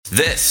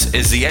This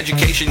is the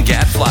Education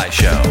Gadfly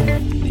Show.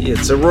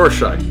 It's a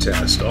Rorschach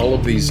test. All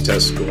of these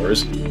test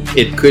scores.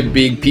 It could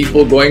be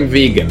people going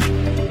vegan.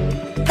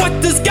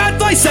 What does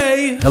Gadfly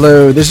say?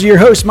 Hello, this is your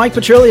host, Mike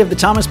Petrilli of the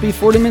Thomas B.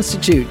 Fordham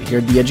Institute, here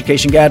at the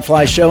Education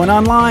Gadfly Show and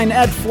online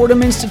at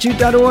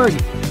fordhaminstitute.org.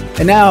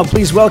 And now,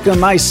 please welcome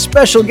my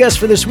special guest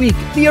for this week,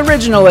 the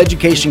original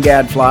Education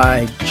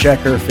Gadfly,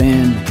 Checker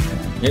Finn.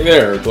 Hey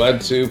there,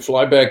 glad to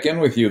fly back in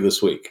with you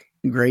this week.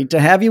 Great to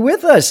have you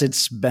with us.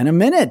 It's been a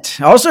minute.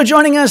 Also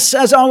joining us,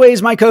 as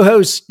always, my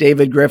co-host,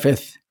 David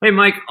Griffith. Hey,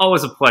 Mike,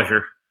 always a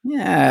pleasure.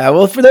 Yeah,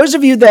 well, for those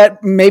of you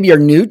that maybe are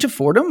new to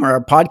Fordham or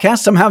our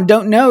podcast, somehow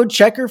don't know,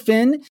 Checker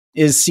Finn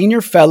is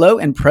Senior Fellow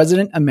and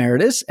President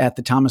Emeritus at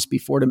the Thomas B.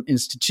 Fordham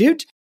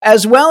Institute,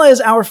 as well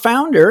as our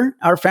founder,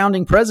 our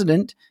founding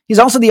president. He's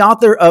also the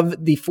author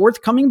of the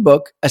forthcoming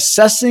book,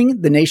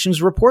 Assessing the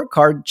Nation's Report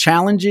Card,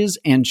 Challenges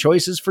and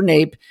Choices for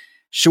NAEP,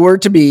 sure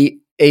to be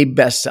a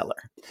bestseller.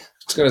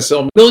 It's going to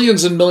sell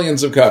millions and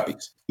millions of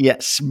copies.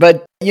 Yes,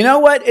 but you know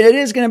what? It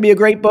is going to be a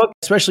great book,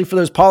 especially for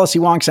those policy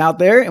wonks out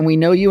there, and we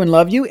know you and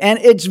love you, and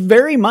it's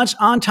very much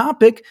on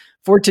topic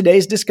for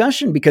today's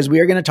discussion because we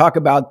are going to talk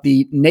about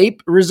the NAEP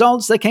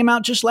results that came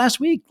out just last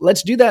week.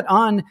 Let's do that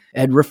on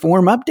Ed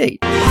Reform Update.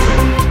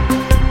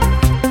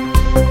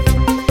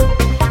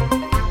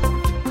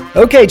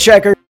 Okay,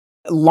 Checker.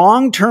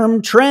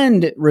 Long-term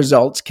trend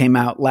results came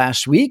out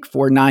last week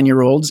for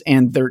 9-year-olds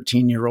and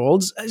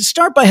 13-year-olds.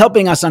 Start by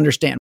helping us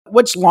understand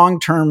what's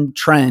long-term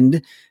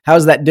trend. How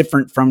is that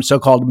different from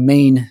so-called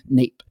main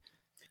NAEP?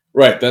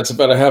 Right. That's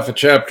about a half a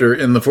chapter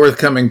in the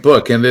forthcoming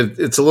book. And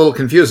it's a little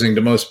confusing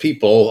to most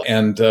people.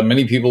 And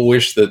many people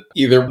wish that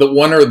either the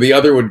one or the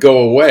other would go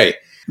away.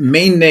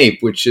 Main NAEP,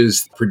 which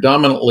is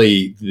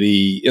predominantly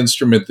the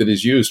instrument that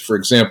is used, for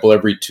example,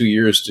 every 2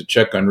 years to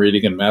check on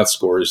reading and math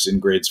scores in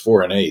grades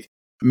 4 and 8.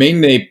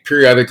 Main NAEP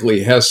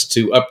periodically has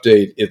to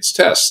update its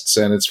tests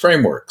and its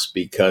frameworks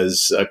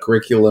because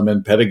curriculum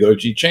and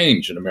pedagogy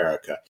change in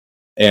America.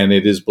 And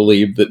it is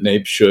believed that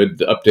NAEP should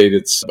update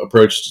its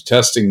approach to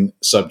testing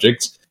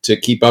subjects to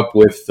keep up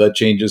with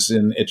changes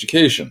in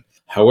education.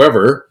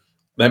 However,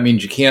 that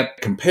means you can't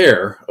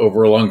compare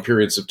over long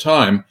periods of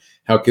time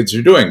how kids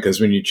are doing,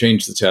 because when you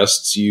change the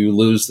tests, you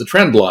lose the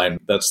trend line.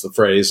 That's the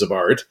phrase of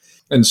art.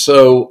 And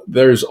so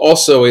there's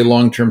also a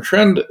long-term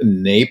trend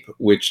NAEP,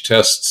 which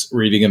tests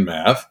reading and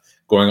math,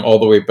 going all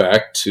the way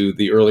back to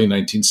the early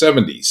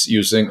 1970s,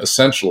 using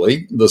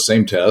essentially the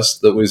same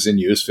test that was in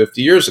use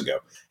 50 years ago.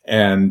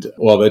 And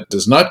while that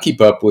does not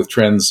keep up with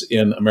trends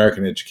in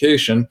American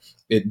education,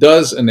 it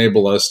does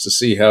enable us to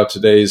see how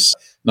today's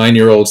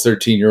 9-year-olds,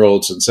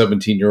 13-year-olds, and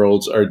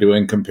 17-year-olds are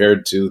doing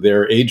compared to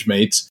their age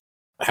mates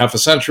half a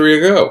century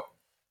ago.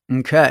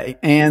 Okay.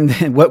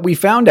 And what we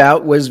found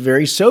out was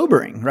very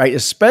sobering, right?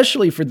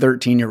 Especially for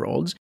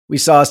 13-year-olds. We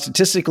saw a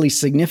statistically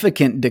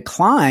significant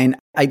decline.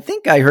 I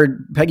think I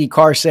heard Peggy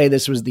Carr say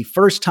this was the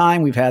first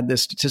time we've had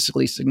this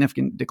statistically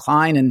significant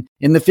decline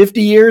in the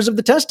 50 years of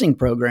the testing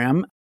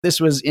program. This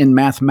was in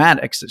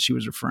mathematics that she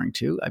was referring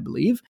to, I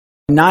believe.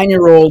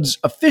 9-year-olds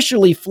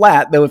officially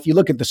flat, though if you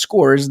look at the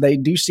scores, they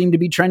do seem to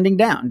be trending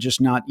down, just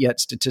not yet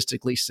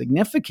statistically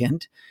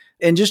significant.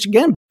 And just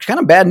again, kind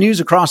of bad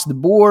news across the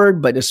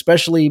board, but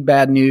especially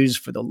bad news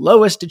for the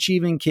lowest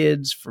achieving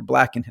kids, for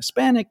Black and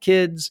Hispanic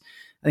kids.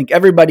 I think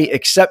everybody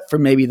except for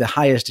maybe the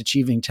highest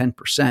achieving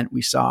 10%,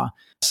 we saw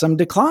some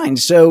decline.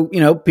 So,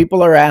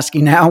 people are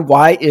asking now,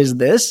 why is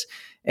this?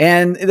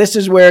 And this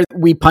is where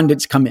we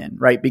pundits come in,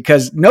 right?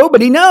 Because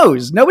nobody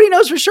knows. Nobody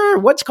knows for sure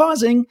what's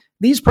causing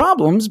these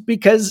problems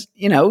because,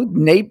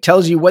 NAEP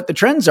tells you what the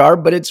trends are,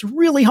 but it's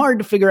really hard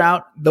to figure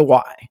out the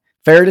why.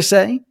 Fair to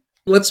say?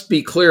 Let's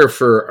be clear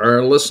for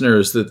our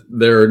listeners that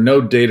there are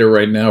no data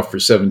right now for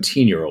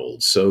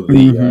 17-year-olds. So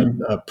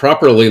the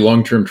properly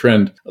long-term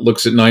trend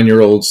looks at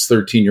 9-year-olds,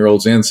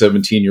 13-year-olds, and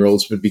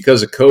 17-year-olds. But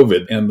because of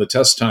COVID and the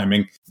test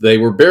timing, they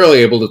were barely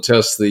able to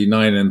test the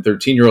 9 and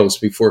 13-year-olds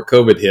before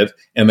COVID hit,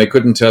 and they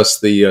couldn't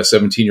test the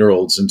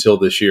 17-year-olds until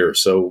this year.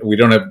 So we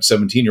don't have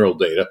 17-year-old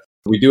data.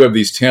 We do have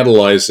these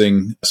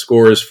tantalizing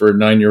scores for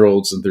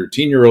 9-year-olds and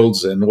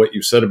 13-year-olds, and what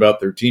you said about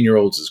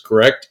 13-year-olds is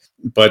correct.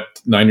 But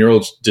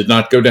 9-year-olds did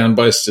not go down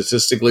by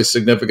statistically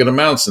significant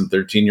amounts, and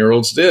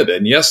 13-year-olds did.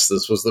 And yes,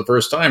 this was the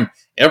first time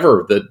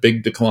ever that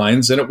big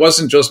declines, and it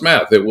wasn't just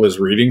math, it was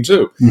reading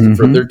too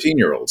for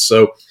 13-year-olds.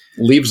 So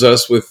leaves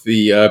us with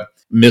the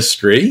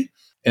mystery.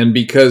 And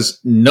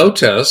because no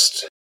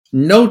test,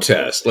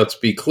 let's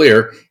be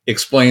clear,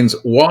 explains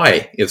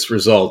why its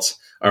results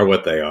are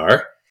what they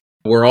are,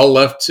 we're all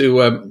left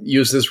to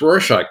use this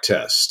Rorschach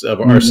test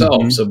of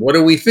ourselves of what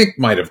do we think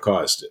might have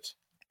caused it.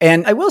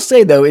 And I will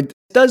say, though, it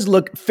does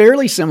look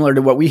fairly similar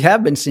to what we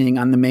have been seeing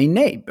on the main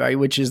NAEP, right?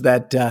 Which is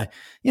that,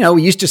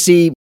 we used to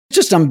see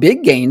just some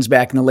big gains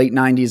back in the late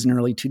 90s and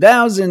early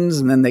 2000s,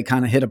 and then they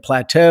kind of hit a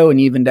plateau and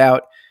evened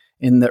out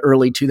in the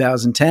early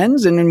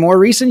 2010s. And in more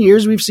recent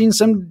years, we've seen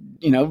some,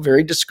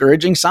 very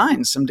discouraging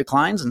signs, some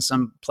declines in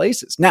some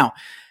places. Now,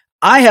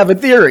 I have a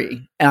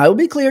theory, and I will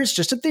be clear, it's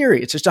just a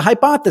theory. It's just a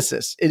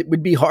hypothesis. It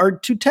would be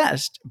hard to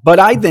test, but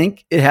I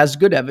think it has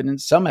good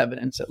evidence, some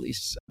evidence at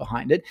least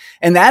behind it.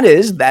 And that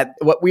is that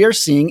what we are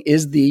seeing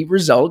is the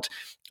result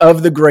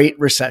of the Great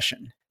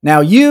Recession. Now,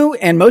 you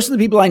and most of the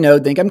people I know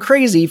think I'm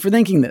crazy for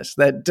thinking this,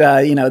 that,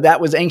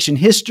 that was ancient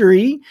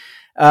history.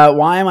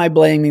 Why am I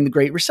blaming the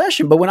Great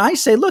Recession? But when I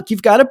say, look,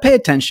 you've got to pay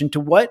attention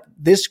to what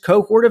this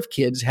cohort of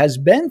kids has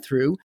been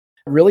through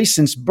really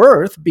since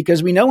birth,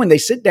 because we know when they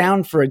sit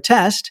down for a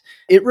test,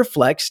 it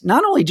reflects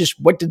not only just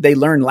what did they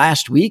learn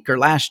last week or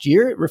last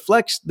year, it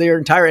reflects their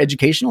entire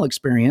educational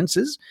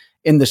experiences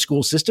in the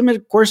school system. And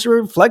of course, it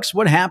reflects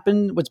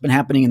what's been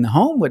happening in the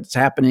home, what's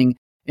happening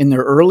in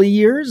their early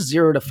years,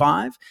 0 to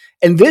 5.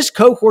 And this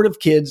cohort of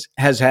kids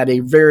has had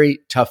a very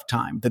tough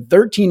time. The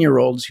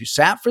 13-year-olds who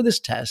sat for this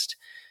test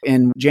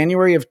in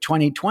January of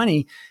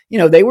 2020,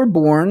 they were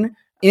born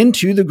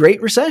into the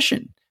Great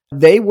Recession.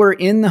 They were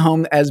in the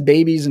home as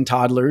babies and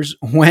toddlers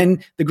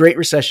when the Great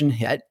Recession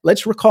hit.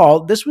 Let's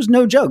recall, this was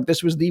no joke.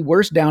 This was the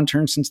worst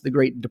downturn since the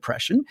Great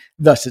Depression,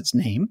 thus its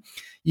name.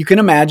 You can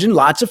imagine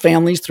lots of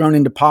families thrown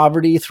into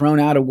poverty, thrown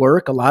out of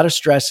work, a lot of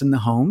stress in the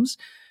homes,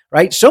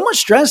 right? So much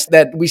stress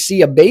that we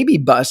see a baby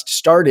bust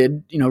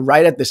started,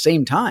 right at the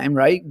same time,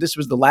 right? This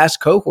was the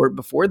last cohort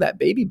before that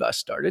baby bust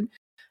started.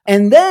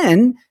 And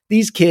then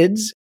these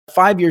kids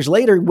 5 years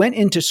later went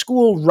into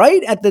school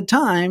right at the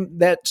time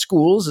that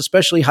schools,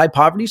 especially high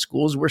poverty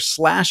schools, were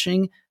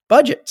slashing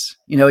budgets.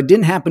 It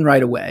didn't happen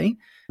right away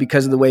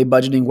because of the way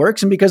budgeting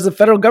works and because the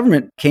federal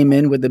government came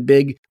in with a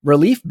big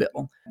relief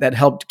bill that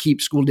helped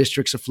keep school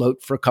districts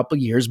afloat for a couple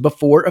of years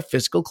before a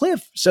fiscal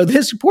cliff. So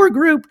this poor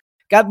group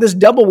got this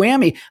double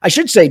whammy. I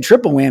should say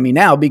triple whammy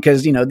now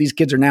because, these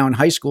kids are now in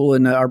high school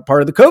and are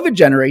part of the COVID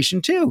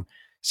generation too.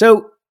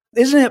 So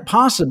isn't it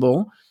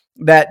possible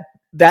that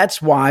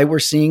that's why we're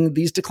seeing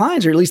these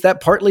declines, or at least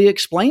that partly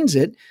explains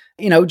it,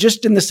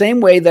 just in the same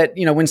way that,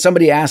 when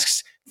somebody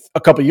asks a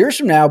couple of years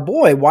from now,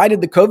 boy, why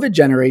did the COVID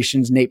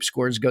generation's NAEP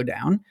scores go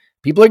down?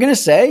 People are going to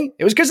say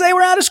it was because they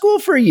were out of school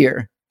for a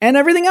year and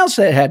everything else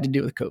that had to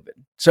do with COVID.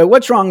 So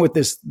what's wrong with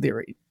this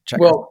theory?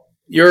 Well,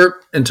 you're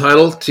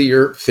entitled to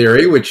your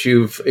theory, which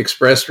you've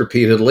expressed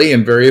repeatedly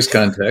in various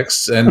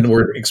contexts and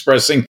were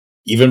expressing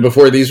even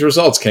before these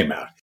results came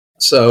out.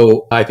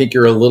 So I think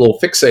you're a little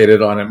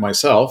fixated on it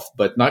myself,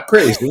 but not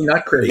crazy.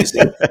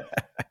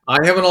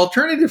 I have an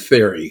alternative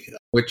theory,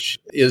 which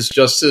is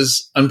just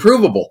as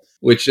unprovable,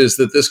 which is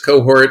that this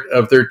cohort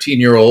of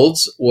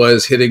 13-year-olds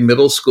was hitting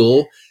middle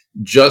school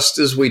just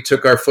as we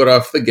took our foot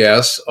off the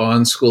gas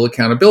on school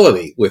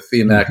accountability with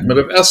the enactment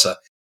of ESSA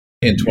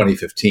in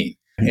 2015.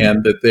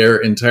 And that their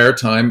entire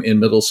time in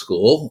middle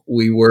school,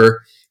 we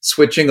were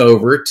switching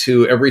over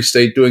to every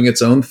state doing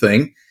its own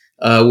thing.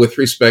 With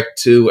respect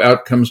to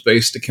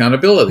outcomes-based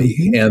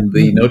accountability. And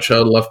the No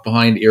Child Left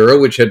Behind era,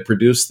 which had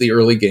produced the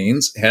early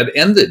gains, had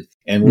ended.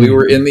 And we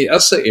were in the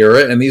ESSA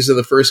era, and these are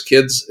the first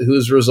kids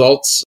whose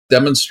results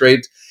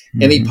demonstrate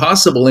any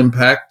possible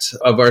impact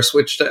of our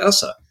switch to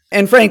ESSA.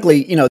 And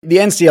frankly, the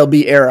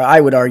NCLB era,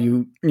 I would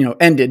argue,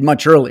 ended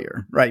much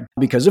earlier, right?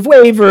 Because of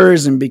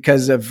waivers and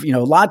because of,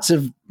 lots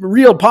of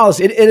real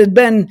policy. It had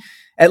been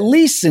at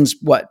least since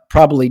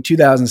probably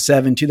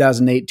 2007,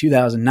 2008,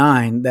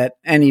 2009, that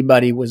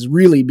anybody was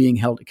really being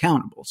held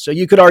accountable. So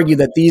you could argue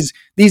that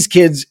these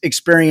kids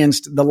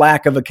experienced the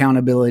lack of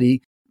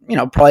accountability,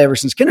 probably ever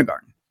since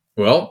kindergarten.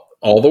 Well,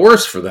 all the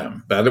worse for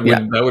them. That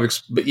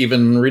would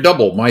even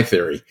redouble my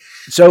theory.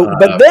 So,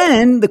 but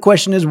then the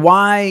question is,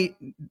 why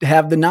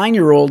have the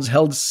 9-year-olds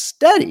held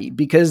steady?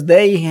 Because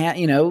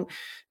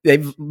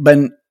they've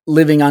been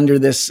living under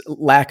this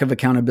lack of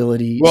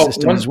accountability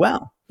system as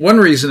well. One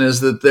reason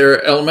is that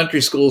their elementary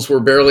schools were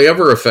barely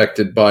ever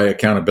affected by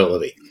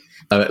accountability,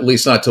 at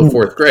least not till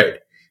fourth grade,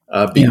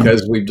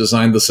 because we've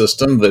designed the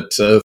system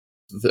that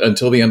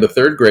until the end of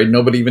third grade,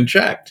 nobody even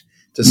checked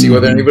to see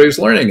whether anybody was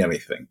learning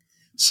anything.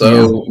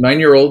 So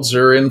 9-year-olds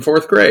are in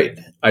fourth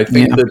grade. I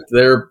think that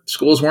their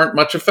schools weren't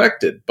much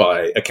affected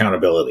by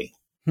accountability.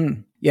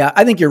 Yeah,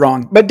 I think you're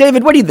wrong. But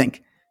David, what do you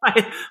think?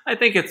 I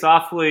think it's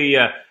awfully...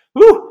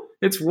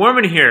 It's warm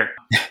in here.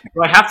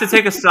 Do I have to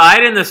take a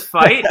side in this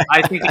fight?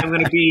 I think I'm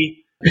going to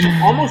be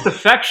almost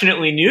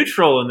affectionately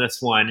neutral in this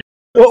one.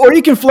 Or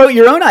you can float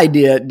your own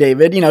idea,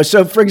 David.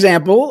 So for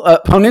example,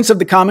 opponents of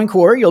the Common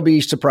Core, you'll be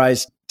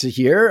surprised to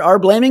hear, are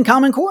blaming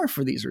Common Core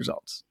for these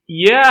results.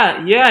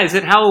 Yeah. Is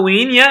it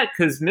Halloween yet?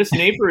 Because Miss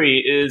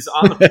Napery is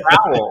on the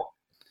prowl.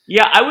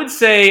 Yeah, I would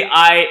say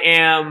I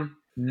am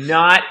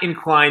not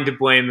inclined to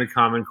blame the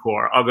Common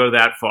Core. I'll go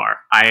that far.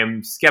 I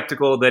am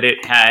skeptical that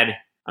it had...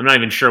 I'm not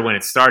even sure when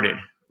it started,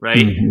 right?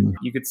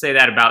 You could say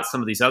that about some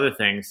of these other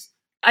things.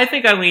 I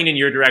think I lean in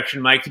your direction,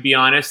 Mike, to be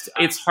honest.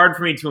 It's hard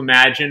for me to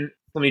imagine.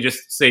 Let me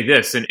just say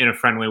this in a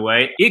friendly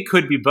way. It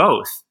could be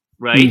both,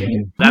 right?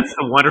 That's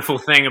the wonderful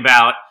thing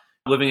about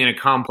living in a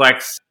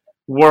complex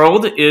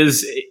world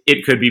is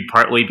it could be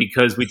partly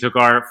because we took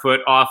our foot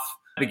off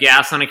the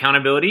gas on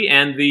accountability,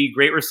 and the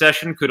Great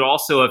Recession could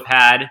also have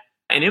had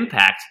an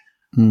impact.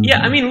 Yeah,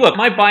 I mean, look,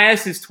 my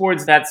bias is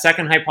towards that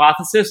second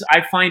hypothesis.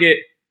 I find it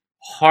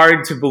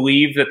hard to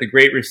believe that the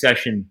Great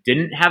Recession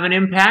didn't have an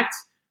impact.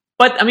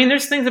 But I mean,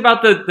 there's things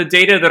about the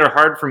data that are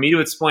hard for me to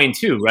explain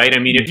too, right? I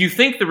mean, if you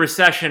think the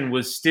recession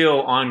was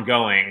still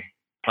ongoing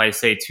by,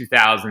 say,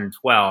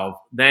 2012,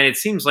 then it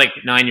seems like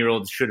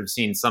 9-year-olds should have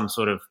seen some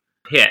sort of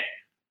hit,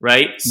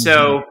 right? Mm-hmm.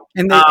 So,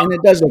 and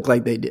it does look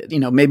like they did,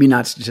 maybe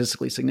not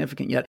statistically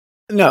significant yet.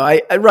 No,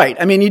 I right.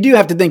 I mean, you do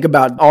have to think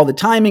about all the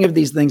timing of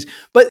these things.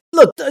 But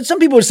look, some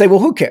people would say, well,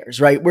 who cares,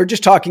 right? We're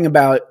just talking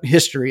about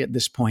history at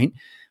this point.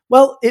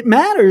 Well, it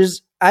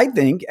matters, I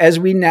think, as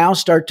we now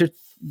start to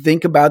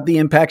think about the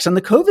impacts on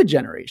the COVID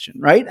generation,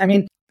 right? I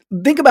mean,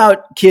 think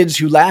about kids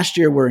who last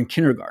year were in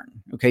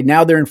kindergarten. Okay,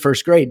 now they're in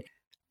first grade.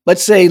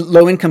 Let's say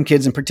low-income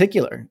kids in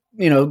particular.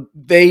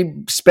 They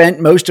spent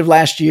most of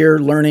last year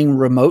learning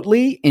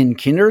remotely in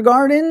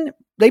kindergarten.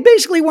 They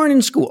basically weren't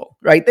in school,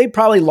 right? They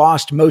probably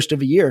lost most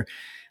of a year.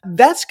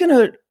 That's going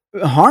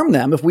to harm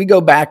them if we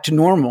go back to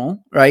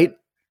normal, right?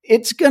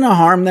 It's going to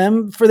harm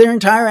them for their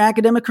entire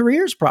academic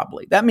careers,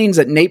 probably. That means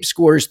that NAEP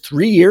scores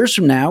 3 years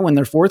from now, when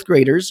they're fourth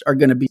graders, are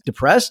going to be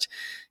depressed.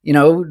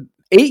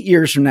 8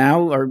 years from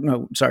now,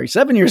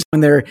 7 years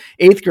when they're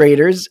eighth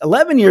graders,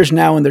 11 years from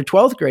now when they're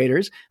 12th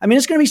graders. I mean,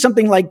 it's going to be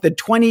something like the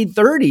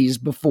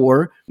 2030s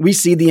before we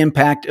see the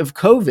impact of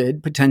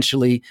COVID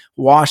potentially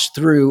wash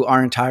through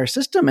our entire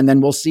system. And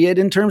then we'll see it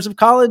in terms of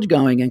college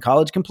going and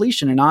college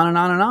completion and on and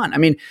on and on. I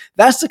mean,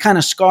 that's the kind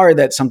of scar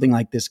that something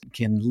like this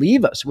can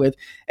leave us with.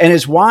 And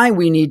it's why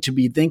we need to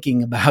be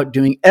thinking about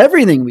doing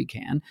everything we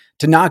can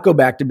to not go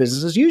back to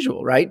business as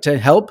usual, right? To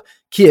help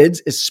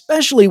kids,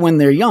 especially when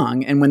they're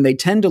young and when they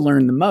tend to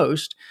learn the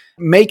most,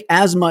 make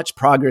as much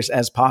progress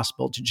as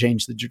possible to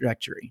change the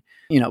trajectory.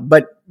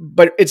 But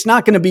it's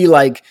not going to be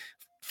like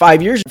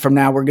 5 years from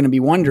now, we're going to be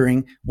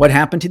wondering what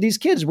happened to these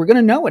kids. We're going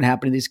to know what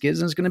happened to these kids,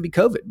 and it's going to be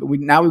COVID. But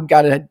we've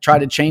got to try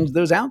to change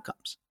those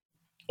outcomes.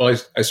 Well,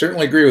 I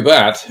certainly agree with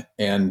that,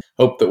 and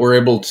hope that we're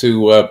able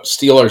to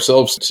steel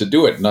ourselves to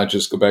do it, not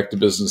just go back to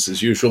business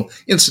as usual.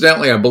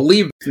 Incidentally, I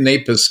believe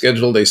NAEP has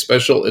scheduled a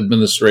special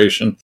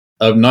administration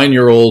of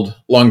 9-year-old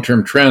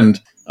long-term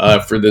trend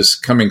for this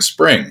coming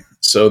spring,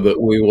 so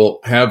that we will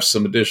have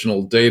some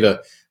additional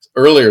data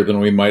earlier than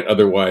we might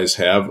otherwise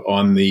have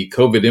on the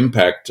COVID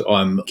impact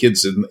on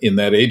kids in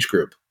that age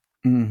group.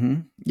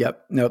 Mm-hmm.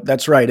 Yep. No,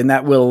 that's right. And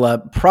that will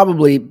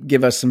probably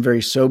give us some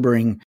very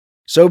sobering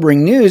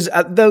news.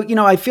 Though,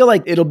 I feel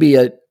like it'll be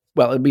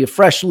a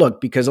fresh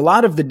look, because a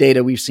lot of the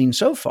data we've seen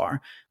so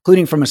far,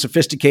 including from a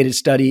sophisticated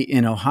study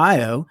in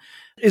Ohio,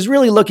 is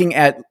really looking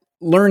at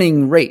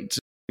learning rates,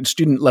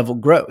 student level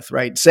growth,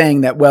 right?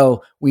 Saying that,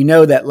 well, we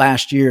know that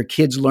last year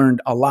kids learned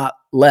a lot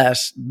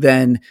less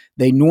than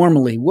they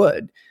normally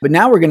would. But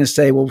now we're going to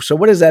say, well, so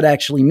what does that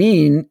actually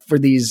mean for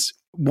these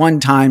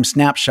one-time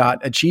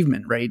snapshot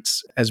achievement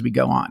rates as we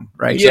go on,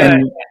 right? Yeah.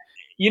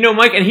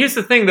 Mike, and here's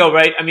the thing though,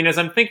 right? I mean, as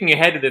I'm thinking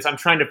ahead to this, I'm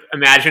trying to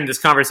imagine this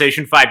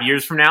conversation 5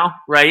 years from now,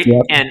 right?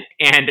 Yep.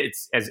 And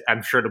it's, as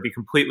I'm sure it'll be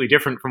completely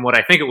different from what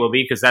I think it will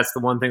be, because that's the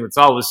one thing that's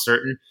always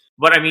certain.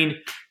 But I mean,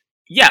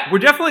 yeah, we're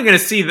definitely going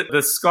to see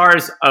the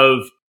scars of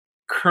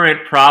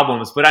current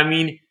problems. But I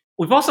mean,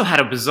 we've also had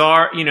a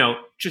bizarre,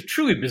 just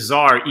truly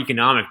bizarre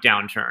economic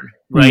downturn,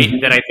 right?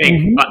 Mm-hmm. That I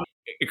think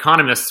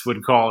economists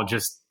would call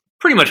just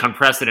pretty much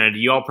unprecedented.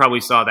 You all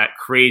probably saw that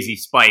crazy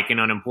spike in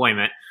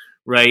unemployment,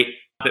 right?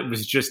 That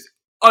was just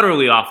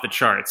utterly off the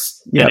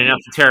charts, and enough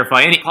to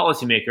terrify any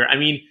policymaker. I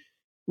mean,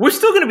 we're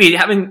still going to be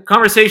having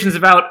conversations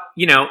about,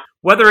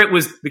 whether it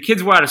was the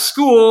kids were out of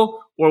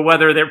school or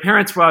whether their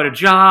parents were out of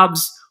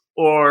jobs,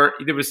 or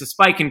there was a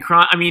spike in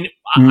crime. I mean,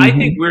 I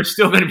think we're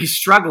still going to be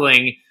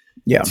struggling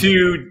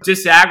to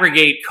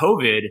disaggregate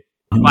COVID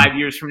 5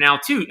 years from now,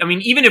 too. I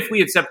mean, even if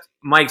we accept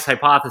Mike's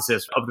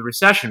hypothesis of the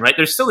recession, right,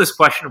 there's still this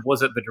question of,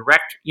 was it the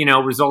direct,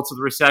 results of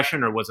the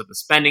recession, or was it the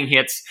spending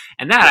hits?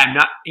 And that I'm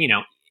not,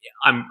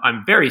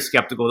 I'm very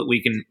skeptical that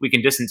we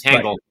can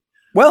disentangle. Right.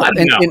 Well,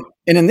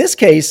 and in this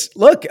case,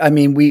 look, I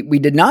mean, we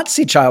did not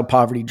see child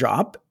poverty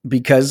drop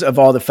because of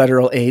all the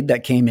federal aid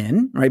that came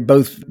in, right?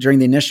 Both during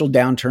the initial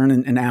downturn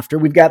and after.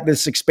 We've got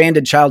this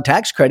expanded child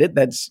tax credit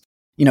that's,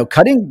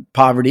 cutting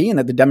poverty, and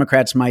that the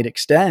Democrats might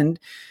extend.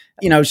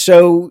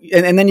 So,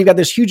 and then you've got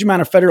this huge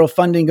amount of federal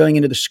funding going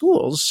into the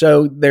schools.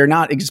 So they're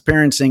not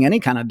experiencing any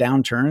kind of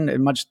downturn,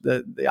 and much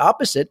the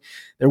opposite.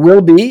 There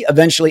will be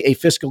eventually a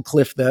fiscal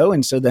cliff, though.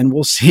 And so then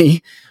we'll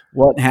see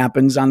what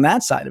happens on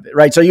that side of it,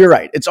 right? So you're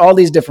right. It's all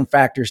these different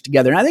factors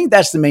together. And I think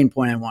that's the main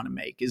point I want to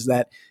make, is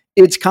that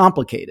it's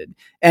complicated.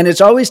 And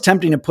it's always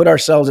tempting to put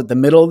ourselves at the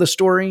middle of the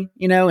story,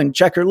 and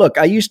checker. Look,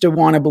 I used to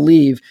want to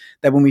believe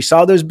that when we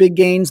saw those big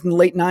gains in the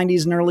late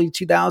 90s and early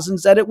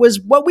 2000s, that it was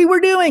what we were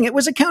doing. It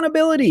was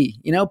accountability.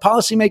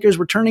 Policymakers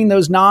were turning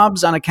those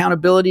knobs on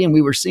accountability, and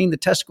we were seeing the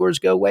test scores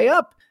go way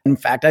up. In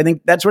fact, I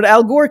think that's what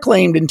Al Gore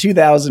claimed in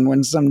 2000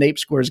 when some NAEP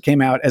scores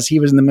came out as he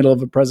was in the middle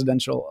of a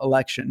presidential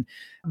election.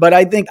 But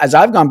I think as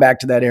I've gone back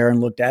to that era and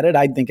looked at it,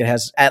 I think it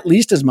has at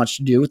least as much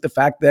to do with the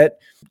fact that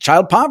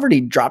child poverty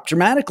dropped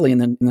dramatically in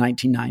the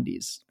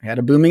 1990s. We had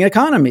a booming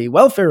economy,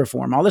 welfare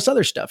reform, all this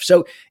other stuff.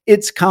 So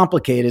it's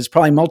complicated. It's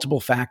probably multiple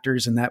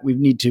factors, and that we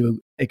need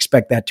to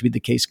expect that to be the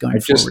case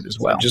going forward as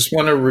well. I just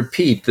want to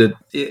repeat that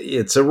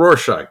it's a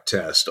Rorschach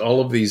test,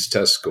 all of these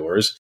test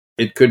scores.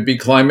 It could be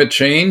climate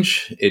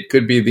change. It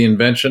could be the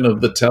invention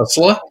of the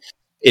Tesla.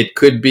 It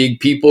could be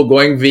people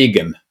going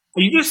vegan.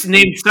 You just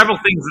named several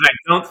things that I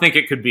don't think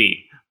it could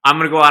be. I'm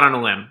going to go out on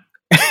a limb.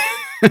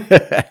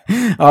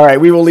 All right,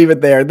 we will leave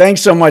it there.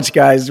 Thanks so much,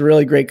 guys.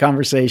 Really great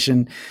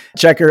conversation.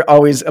 Checker,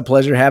 always a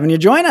pleasure having you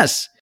join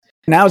us.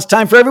 Now it's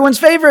time for everyone's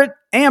favorite,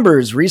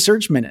 Amber's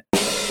Research Minute.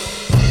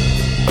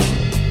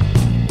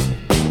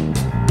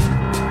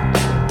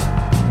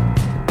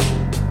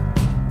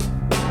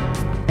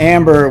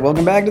 Amber,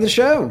 welcome back to the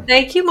show.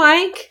 Thank you,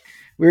 Mike.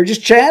 We were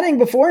just chatting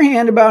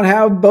beforehand about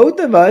how both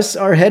of us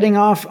are heading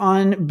off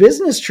on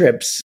business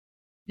trips.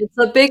 It's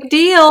a big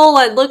deal.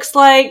 It looks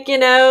like,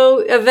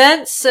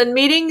 events and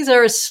meetings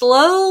are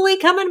slowly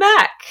coming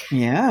back.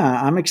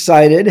 Yeah, I'm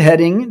excited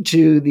heading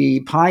to the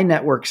Pi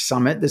Network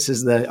Summit. This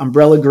is the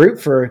umbrella group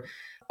for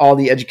all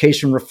the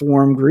education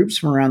reform groups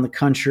from around the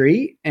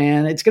country.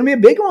 And it's going to be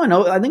a big one.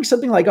 I think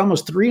something like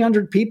almost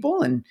 300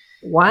 people. And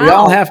wow. We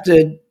all have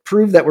to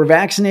prove that we're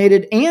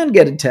vaccinated and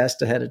get a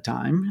test ahead of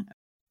time.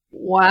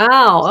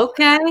 Wow.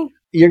 Okay.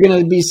 You're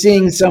going to be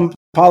seeing some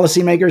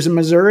policymakers in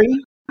Missouri.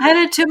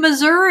 Headed to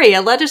Missouri,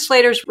 a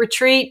legislators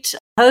retreat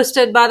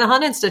hosted by the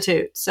Hunt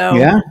Institute. So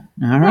yeah,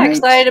 all right. I'm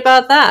excited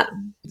about that.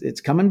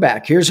 It's coming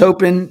back. Here's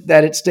hoping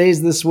that it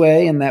stays this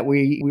way and that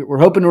we're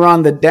hoping we're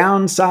on the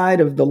downside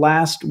of the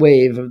last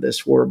wave of this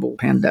horrible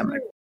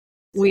pandemic.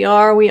 We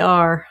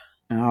are.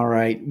 All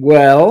right.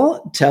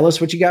 Well, tell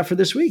us what you got for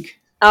this week.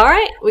 All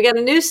right. We got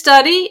a new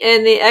study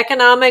in the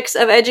Economics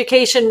of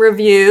Education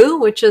Review,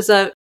 which is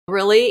a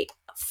really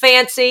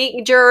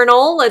fancy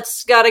journal.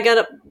 It's got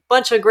a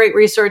bunch of great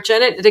research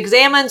in it. It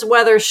examines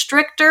whether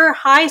stricter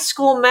high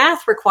school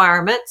math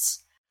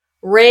requirements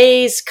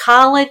raise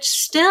college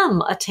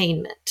STEM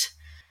attainment.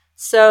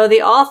 So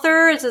the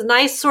author, it's a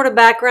nice sort of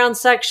background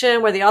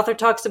section where the author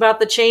talks about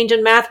the change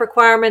in math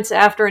requirements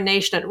after a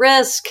nation at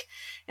risk,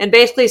 and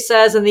basically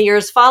says in the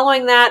years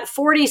following that,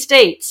 40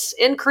 states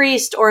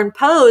increased or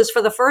imposed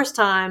for the first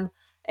time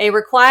a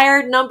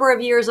required number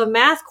of years of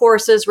math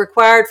courses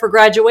required for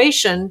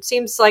graduation.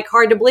 Seems like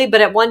hard to believe,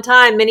 but at one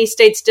time, many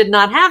states did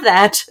not have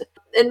that.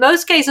 In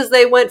most cases,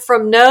 they went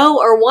from no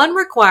or one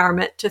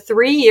requirement to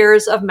 3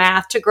 years of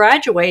math to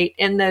graduate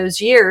in those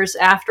years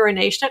after a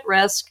nation at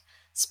risk.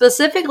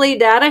 Specifically,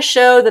 data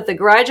show that the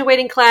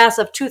graduating class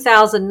of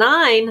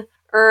 2009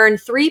 earned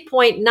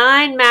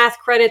 3.9 math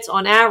credits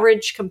on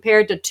average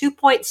compared to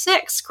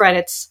 2.6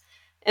 credits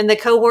in the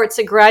cohorts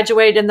that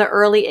graduated in the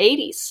early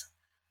 80s.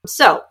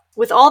 So,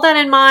 with all that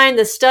in mind,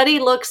 the study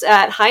looks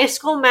at high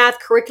school math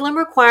curriculum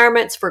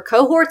requirements for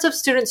cohorts of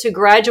students who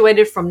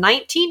graduated from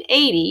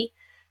 1980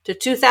 to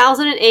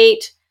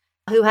 2008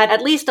 who had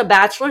at least a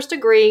bachelor's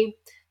degree.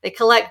 They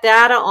collect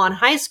data on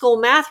high school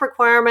math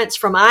requirements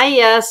from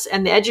IES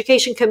and the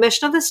Education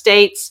Commission of the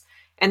states,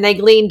 and they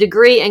glean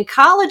degree and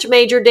college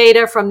major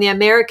data from the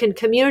American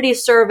Community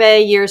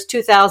Survey years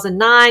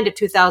 2009 to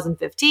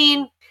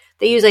 2015.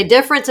 They use a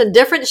difference in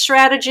difference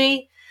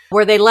strategy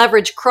where they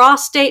leverage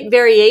cross-state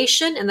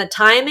variation in the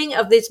timing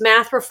of these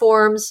math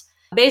reforms.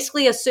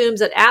 Basically assumes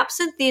that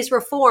absent these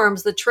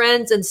reforms, the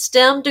trends in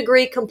STEM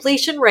degree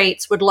completion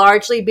rates would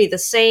largely be the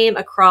same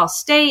across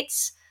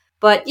states.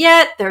 But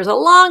yet, there's a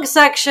long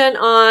section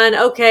on,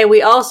 okay,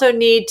 we also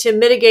need to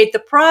mitigate the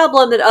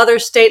problem that other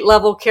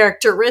state-level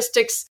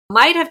characteristics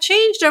might have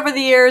changed over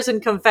the years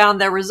and confound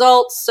their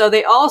results. So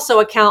they also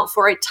account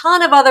for a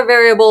ton of other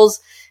variables,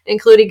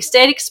 including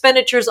state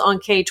expenditures on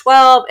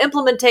K-12,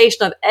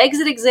 implementation of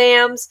exit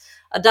exams,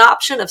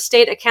 adoption of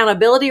state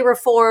accountability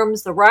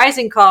reforms, the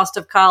rising cost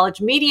of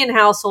college, median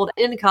household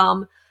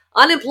income,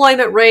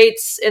 unemployment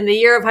rates in the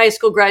year of high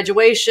school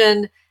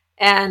graduation,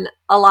 and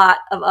a lot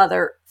of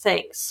other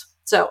things.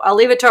 So I'll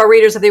leave it to our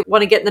readers if they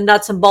want to get in the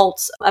nuts and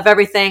bolts of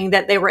everything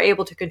that they were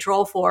able to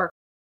control for.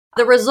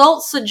 The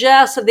results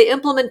suggest that the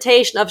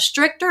implementation of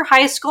stricter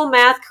high school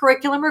math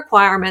curriculum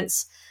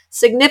requirements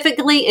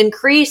significantly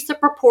increased the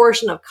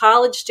proportion of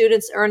college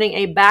students earning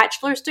a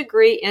bachelor's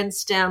degree in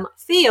STEM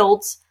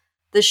fields.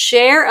 The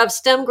share of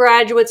STEM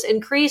graduates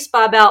increased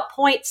by about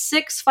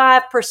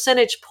 0.65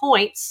 percentage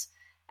points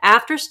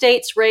after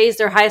states raised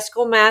their high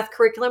school math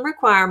curriculum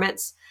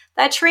requirements.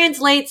 That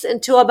translates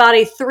into about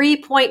a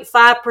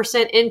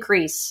 3.5%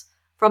 increase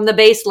from the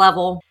base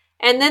level.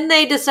 And then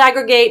they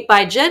disaggregate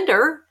by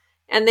gender,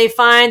 and they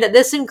find that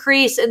this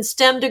increase in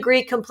STEM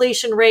degree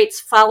completion rates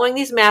following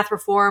these math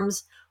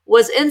reforms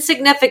was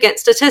insignificant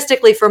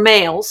statistically for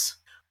males,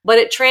 but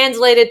it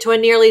translated to a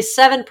nearly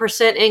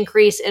 7%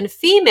 increase in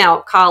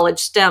female college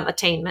STEM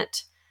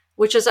attainment,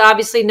 which is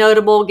obviously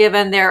notable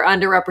given their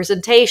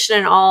underrepresentation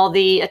and all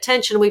the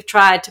attention we've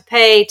tried to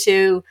pay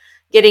to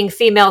getting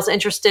females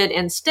interested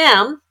in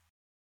STEM.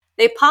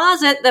 They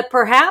posit that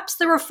perhaps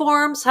the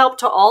reforms helped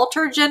to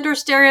alter gender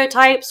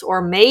stereotypes,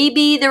 or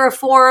maybe the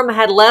reform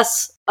had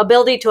less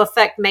ability to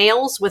affect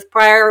males with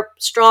prior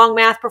strong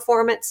math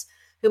performance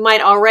who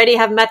might already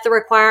have met the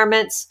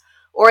requirements,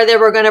 or they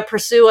were going to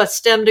pursue a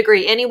STEM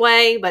degree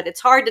anyway, but it's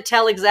hard to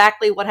tell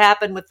exactly what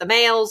happened with the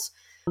males.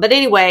 But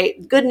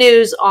anyway, good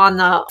news on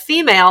the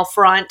female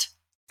front.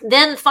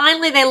 Then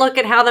finally, they look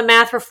at how the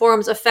math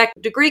reforms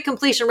affect degree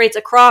completion rates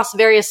across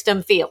various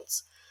STEM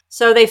fields.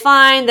 So they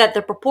find that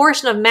the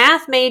proportion of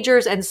math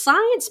majors and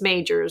science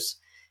majors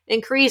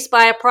increased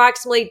by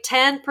approximately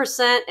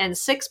 10% and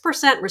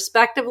 6%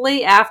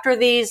 respectively after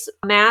these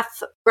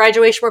math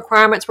graduation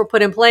requirements were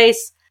put in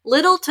place.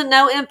 Little to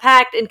no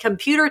impact in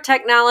computer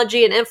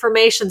technology and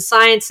information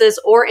sciences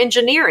or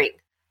engineering.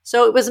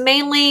 So it was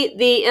mainly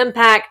the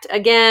impact,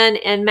 again,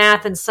 in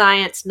math and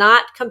science,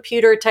 not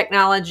computer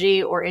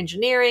technology or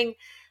engineering.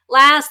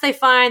 Last, they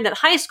find that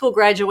high school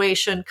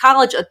graduation,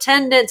 college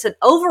attendance, and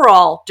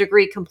overall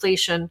degree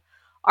completion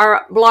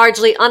are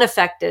largely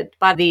unaffected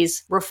by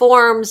these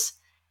reforms.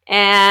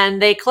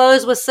 And they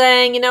close with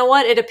saying, you know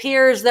what, it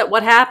appears that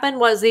what happened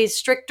was these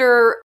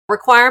stricter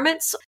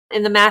requirements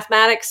in the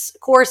mathematics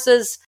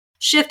courses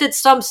shifted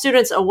some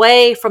students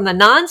away from the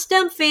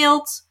non-STEM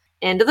fields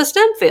into the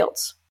STEM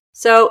fields.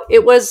 So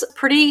it was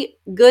pretty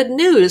good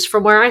news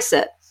from where I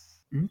sit.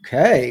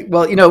 Okay.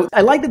 Well,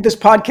 I like that this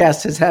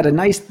podcast has had a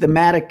nice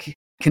thematic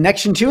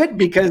connection to it,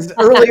 because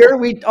earlier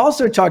we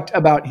also talked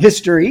about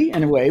history.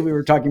 In a way, we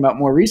were talking about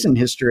more recent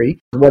history,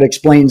 what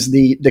explains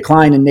the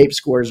decline in NAEP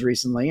scores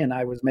recently. And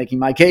I was making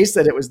my case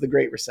that it was the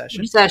Great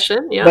Recession.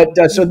 Yeah.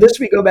 But so this,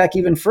 we go back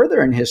even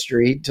further in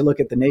history to look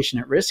at the nation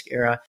at risk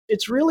era.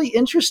 It's really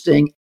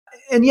interesting.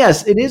 And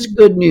yes, it is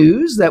good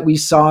news that we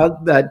saw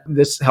that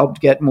this helped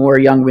get more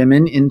young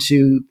women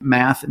into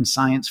math and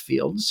science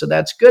fields. So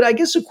that's good. I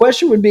guess the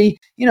question would be,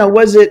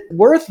 was it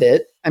worth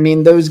it? I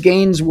mean, those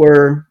gains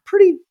were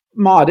pretty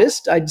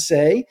modest, I'd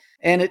say.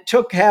 And it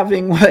took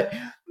having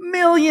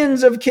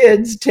millions of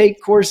kids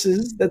take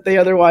courses that they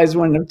otherwise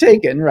wouldn't have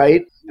taken,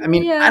 right? I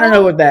mean, I don't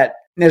know if that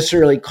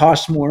necessarily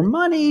cost more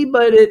money,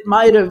 but it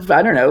might have,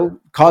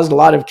 caused a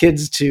lot of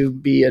kids to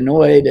be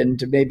annoyed and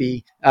to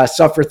maybe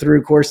suffer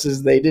through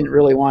courses they didn't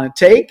really want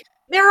to take.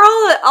 There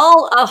are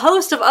all a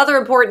host of other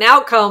important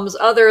outcomes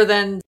other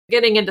than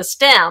getting into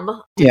STEM,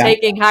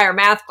 taking higher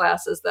math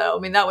classes, though. I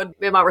mean, that would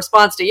be my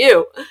response to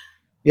you.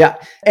 Yeah.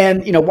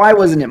 And, why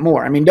wasn't it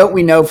more? I mean, don't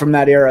we know from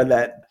that era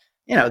that,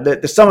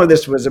 that some of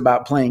this was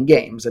about playing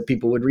games, that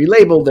people would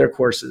relabel their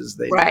courses.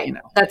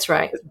 That's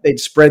right. They'd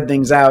spread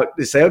things out.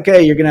 They say,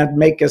 okay, you're going to have to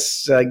make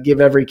us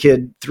give every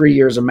kid 3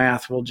 years of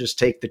math. We'll just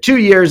take the 2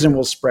 years and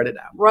we'll spread it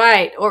out.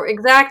 Right. Or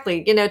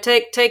exactly,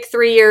 take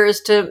 3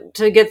 years to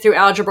get through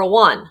Algebra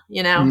 1,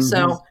 Mm-hmm.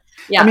 So,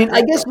 yeah. I mean,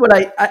 I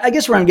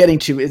guess where I'm getting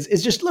to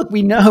is just, look,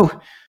 we know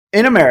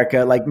in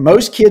America, like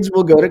most kids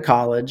will go to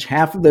college,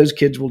 half of those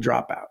kids will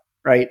drop out.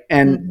 Right.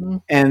 And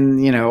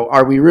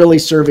are we really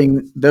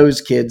serving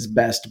those kids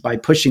best by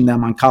pushing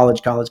them on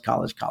college,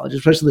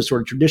 especially the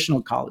sort of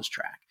traditional college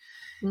track?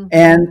 Mm-hmm.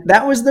 And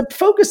that was the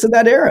focus of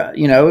that era.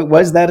 It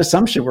was that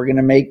assumption. We're going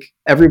to make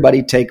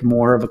everybody take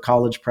more of a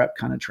college prep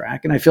kind of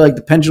track. And I feel like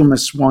the pendulum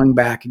has swung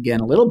back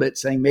again a little bit,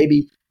 saying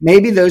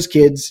maybe those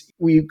kids,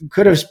 we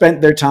could have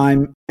spent their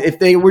time, if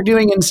they were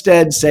doing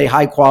instead, say,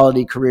 high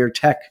quality career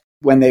tech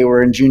when they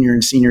were in junior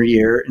and senior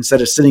year,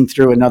 instead of sitting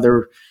through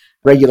another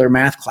regular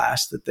math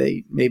class that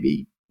they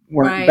maybe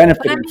weren't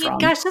benefiting from.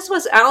 Gosh, this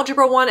was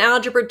Algebra 1,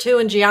 Algebra 2,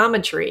 and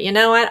geometry. I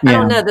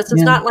don't know. This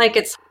is not like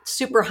it's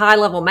super high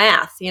level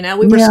math. We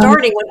were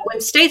starting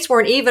when states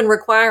weren't even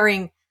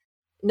requiring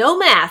no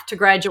math to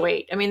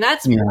graduate. I mean,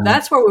 that's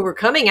where we were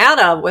coming out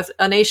of with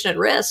a nation at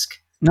risk.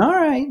 All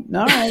right.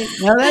 All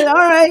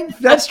right.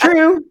 That's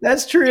true.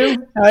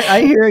 I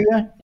hear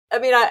you. I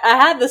mean, I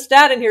had the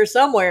stat in here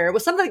somewhere. It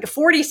was something like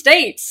 40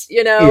 states,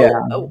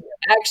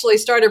 actually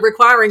started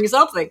requiring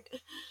something.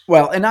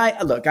 Well, and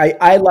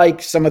I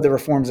like some of the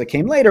reforms that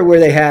came later where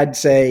they had,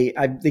 say,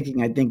 I think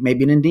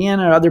maybe in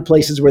Indiana or other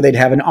places where they'd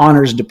have an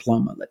honors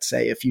diploma, let's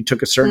say, if you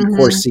took a certain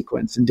course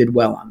sequence and did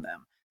well on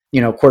them.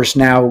 Of course,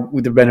 now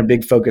there's been a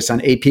big focus on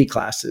AP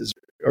classes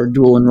or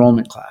dual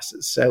enrollment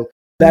classes. So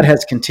that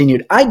has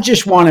continued. I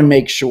just want to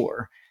make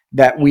sure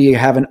that we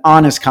have an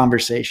honest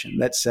conversation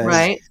that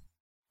says,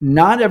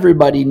 not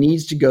everybody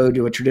needs to go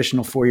to a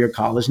traditional 4-year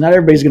college. Not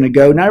everybody's going to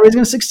go. Not everybody's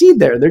going to succeed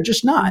there. They're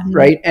just not,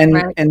 right?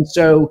 And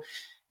so,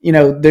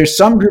 there's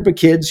some group of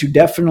kids who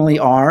definitely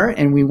are,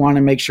 and we want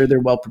to make sure they're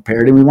well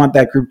prepared, and we want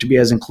that group to be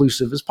as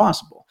inclusive as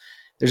possible.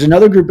 There's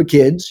another group of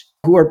kids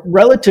who are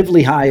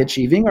relatively high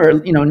achieving or,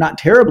 not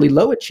terribly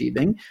low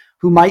achieving,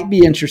 who might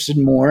be interested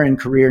more in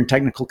career and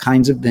technical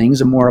kinds of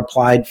things, a more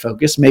applied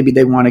focus. Maybe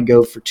they want to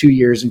go for 2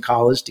 years in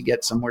college to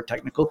get some more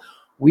technical.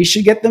 We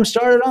should get them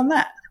started on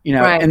that.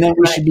 And then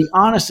we should be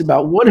honest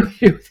about what do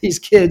we do with these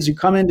kids who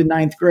come into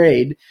 9th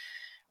grade,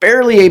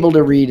 barely able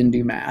to read and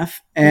do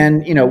math,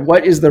 and,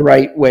 what is the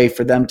right way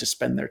for them to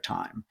spend their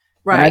time?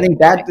 Right. And I think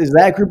that is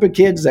that group of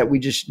kids that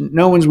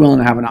no one's willing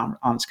to have an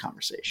honest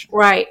conversation.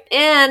 Right.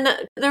 And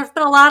there have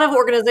been a lot of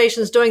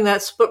organizations doing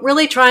this, but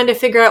really trying to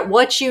figure out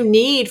what you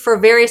need for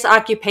various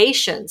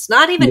occupations,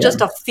 not even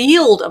just a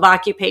field of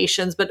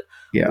occupations, but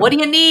what do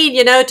you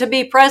need, to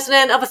be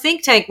president of a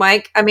think tank,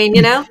 Mike? I mean,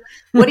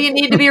 what do you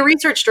need to be a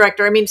research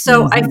director? I mean,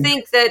 so I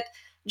think that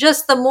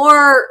just the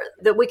more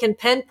that we can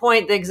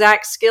pinpoint the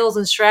exact skills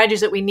and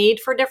strategies that we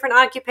need for different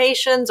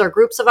occupations or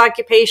groups of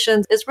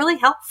occupations is really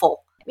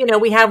helpful.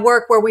 We have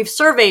work where we've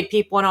surveyed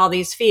people in all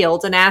these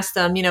fields and asked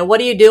them, what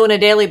do you do on a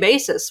daily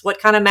basis? What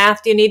kind of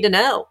math do you need to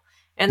know?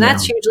 And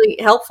that's hugely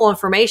helpful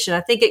information.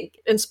 I think it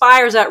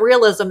inspires that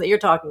realism that you're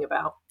talking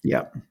about.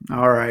 Yep.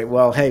 All right.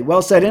 Well, hey,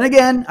 well said. And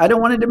again, I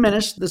don't want to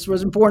diminish. This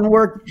was important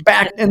work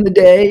back in the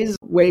days,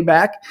 way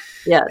back.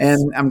 Yes.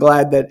 And I'm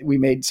glad that we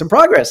made some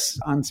progress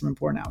on some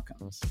important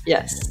outcomes.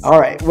 Yes. All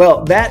right.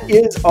 Well, that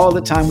is all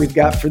the time we've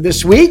got for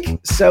this week.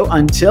 So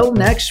until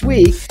next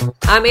week,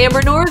 I'm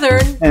Amber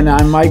Northern. And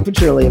I'm Mike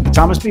Petrilli of the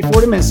Thomas B.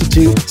 Fordham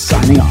Institute,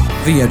 signing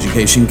off. The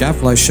Education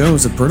Gadfly Show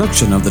is a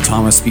production of the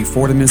Thomas B.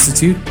 Fordham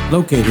Institute,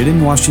 located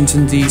in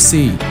Washington,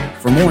 D.C.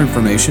 For more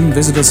information,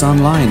 visit us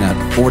online at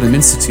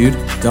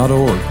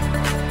fordhaminstitute.org.